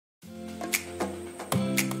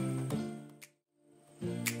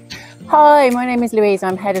Hi, my name is Louise.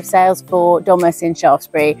 I'm Head of Sales for DOMVS in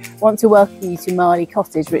Shaftesbury. I want to welcome you to Marley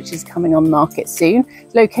Cottage, which is coming on market soon.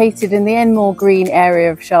 It's located in the Enmore Green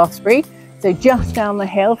area of Shaftesbury, so just down the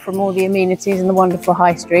hill from all the amenities and the wonderful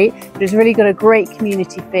high street. But it's really got a great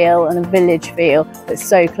community feel and a village feel that's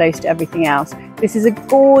so close to everything else. This is a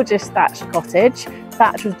gorgeous thatched cottage.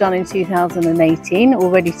 Thatch was done in 2018, all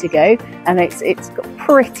ready to go, and it's got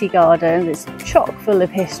pretty gardens. It's chock full of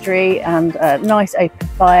history and a nice open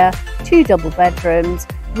fire, 2 double bedrooms,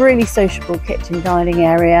 really sociable kitchen dining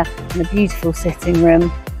area, and a beautiful sitting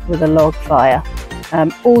room with a log fire,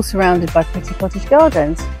 all surrounded by pretty cottage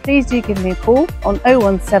gardens. Please do give me a call on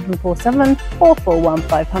 01747 441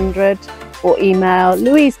 500 or email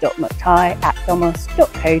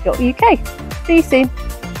louise.mctighe@domvs.co.uk. See you soon.